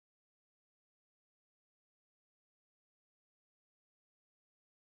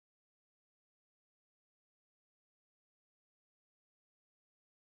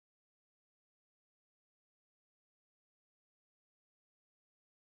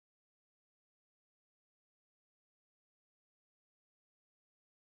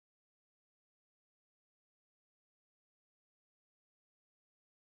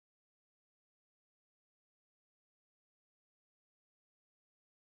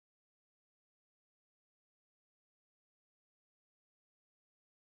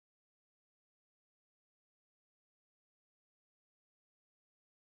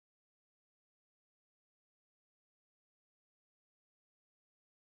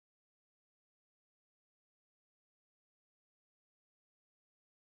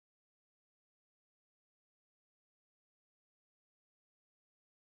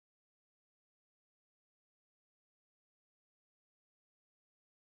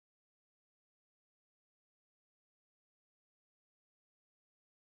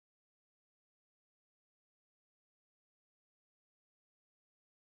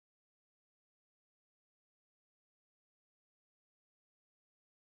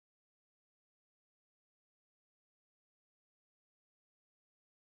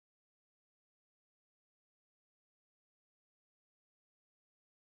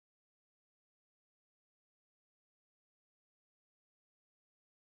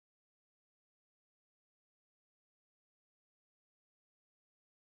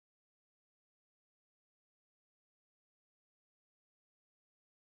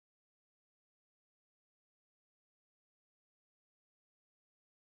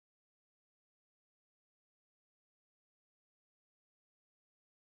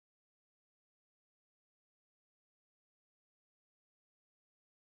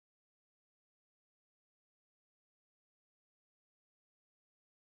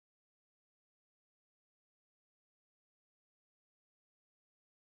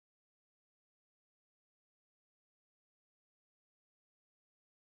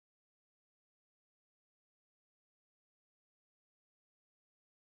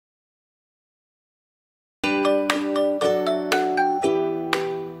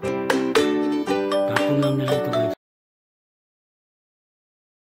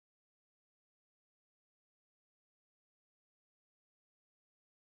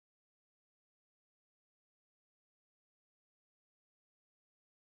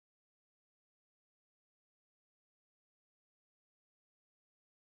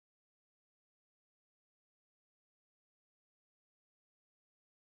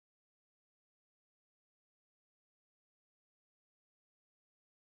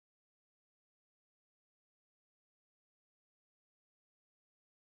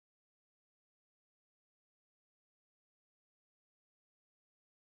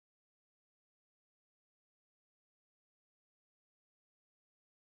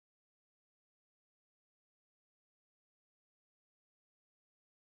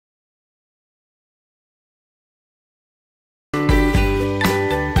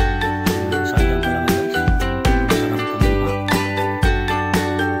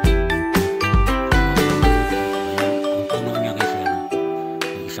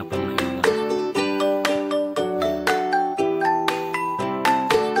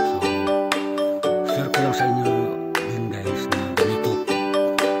ipapakita ko sa inyo din guys na ganito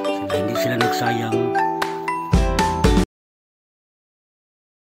sila, hindi sila nagsayang.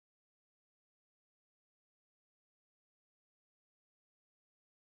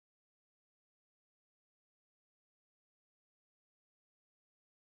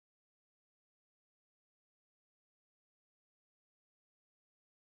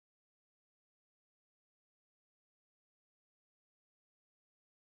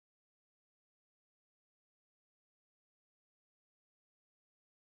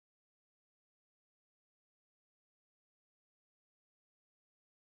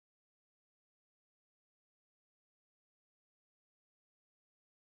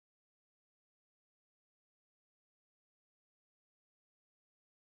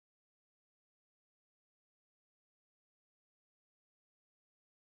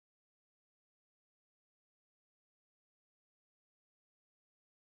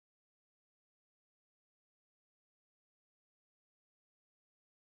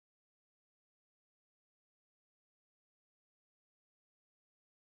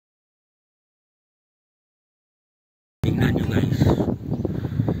 Tingnan nyo guys,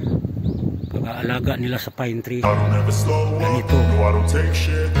 pag-aalaga nila sa pine tree, ganito ang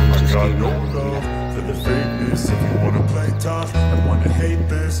sistema.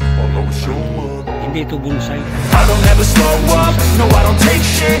 Hindi ito bonsai. I don't ever slow up, no I don't take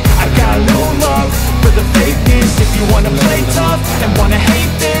shit. I got no love for the fakeness. If you wanna play tough and wanna hate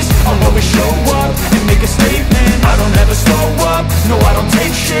this, I'll always show up and make a statement. I don't ever slow up, no I don't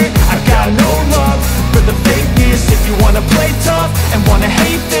take shit. I got no love for the fakeness. If you wanna play tough and wanna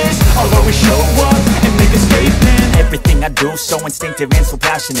hate this, I'll always show up and make a statement. Everything I do so instinctive and so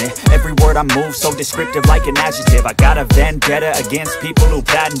passionate. Every word I move so descriptive like an adjective. I got a vendetta against people who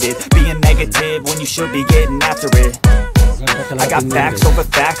patented being negative when you should be getting after it. I got facts over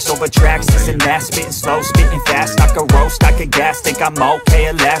tracks. This and that, spitting slow, spitting fast. I could roast, I could gas, think I'm okay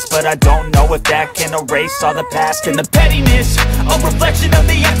at last, but I don't know if that can erase all the past. And the pettiness, a reflection of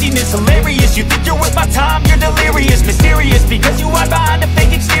the emptiness. Hilarious, you think you're worth my time, you're delirious. Mysterious, because you hide behind a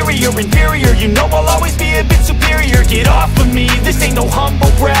fake exterior. Inferior, you know I'll always be a bit superior. Get off of me, this ain't no humble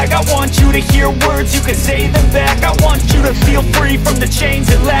brag. I want you to hear words, you can say them back. I want you to feel free from the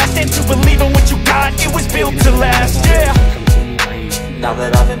chains at last, and to believe in what you got, it was built to last, yeah. Now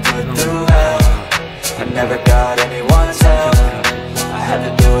that I've been put through hell, I never got anyone's help. I had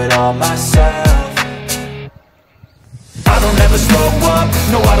to do it all myself. I don't ever slow up,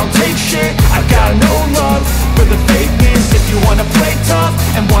 no I don't take shit. I got no love for the fakeness. If you wanna play tough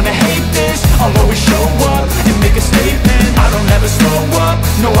and wanna hate this, I'll always show up and make a statement. I don't ever slow up,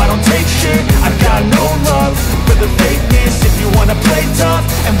 no I don't take shit. I got no love for the fakeness. If you wanna play tough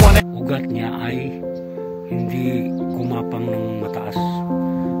and wanna... Ugat niya ay hindi kumapang ng mataas.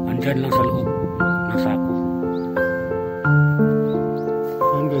 Andyan lang sa loob ng sako.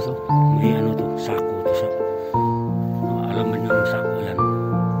 Ayan guys, oh. May ano to, sako to sa... alam mo nyo ng sako yan.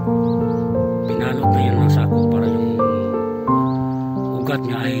 Pinalot na yan ng sako para yung ugat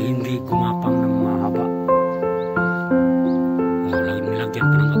niya ay hindi kumapang ng mahaba. O, nilagyan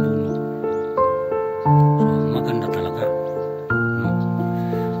pa ng abuno. So, maganda talaga.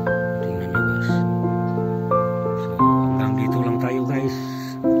 Tingnan nyo guys. So, hanggang dito lang tayo guys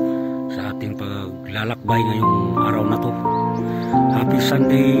sa ating paglalakbay ngayong araw na to. Happy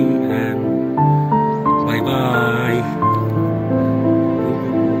Sunday and